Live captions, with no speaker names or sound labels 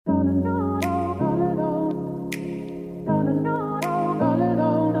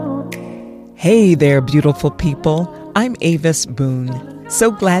Hey there, beautiful people. I'm Avis Boone. So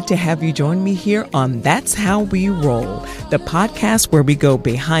glad to have you join me here on That's How We Roll, the podcast where we go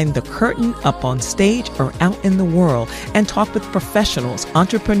behind the curtain, up on stage, or out in the world and talk with professionals,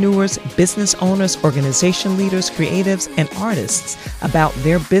 entrepreneurs, business owners, organization leaders, creatives, and artists about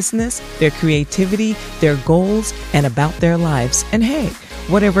their business, their creativity, their goals, and about their lives. And hey,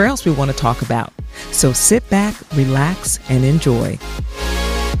 whatever else we want to talk about. So sit back, relax, and enjoy.